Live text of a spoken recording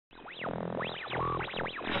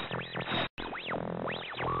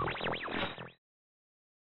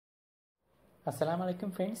Assalamu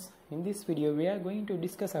alaikum friends. In this video we are going to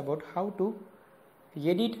discuss about how to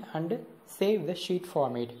edit and save the sheet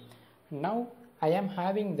format. Now I am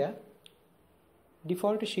having the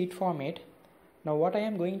default sheet format. Now what I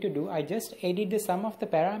am going to do, I just edit the sum of the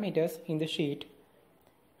parameters in the sheet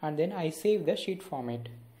and then I save the sheet format.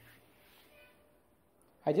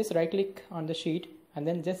 I just right click on the sheet and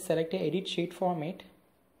then just select a edit sheet format.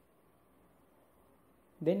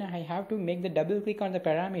 Then I have to make the double click on the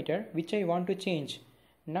parameter which I want to change.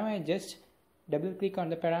 Now I just double click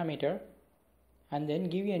on the parameter and then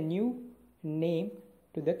give a new name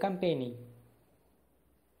to the company.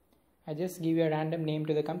 I just give a random name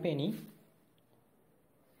to the company,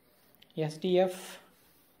 SDF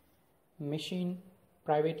Machine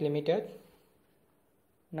Private Limited.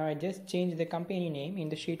 Now I just change the company name in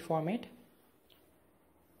the sheet format.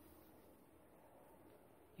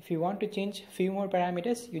 If you want to change few more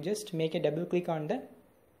parameters, you just make a double click on the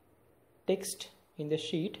text in the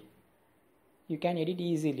sheet. You can edit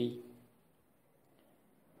easily.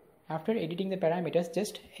 After editing the parameters,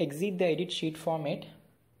 just exit the edit sheet format.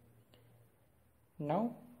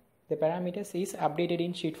 Now the parameters is updated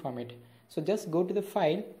in sheet format. So just go to the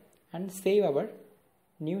file and save our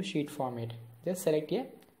new sheet format. Just select a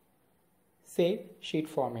save sheet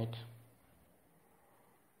format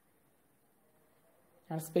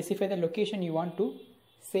and specify the location you want to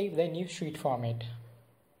save the new sheet format.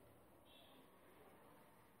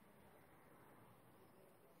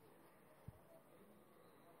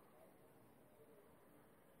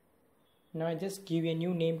 Now I just give a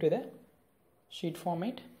new name to the sheet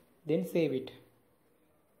format, then save it.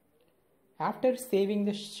 After saving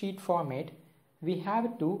the sheet format, we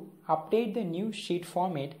have to update the new sheet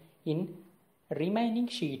format in remaining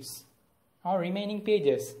sheets or remaining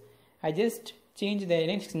pages. I just change the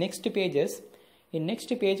next pages. In next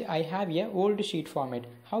page I have a old sheet format.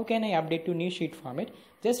 How can I update to new sheet format?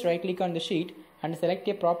 Just right click on the sheet and select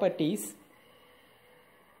a properties.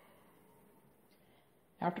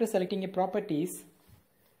 After selecting a properties,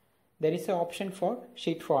 there is an option for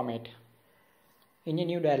sheet format in a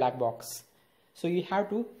new dialog box. So you have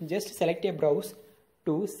to just select a browse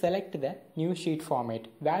to select the new sheet format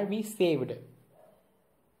where we saved.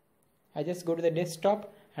 I just go to the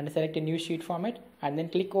desktop and select a new sheet format and then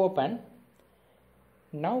click open.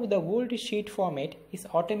 Now the old sheet format is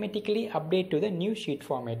automatically updated to the new sheet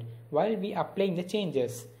format while we applying the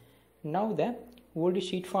changes. Now the old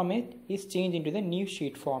sheet format is changed into the new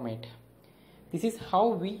sheet format. This is how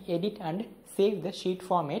we edit and save the sheet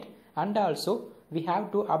format, and also we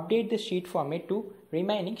have to update the sheet format to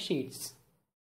remaining sheets.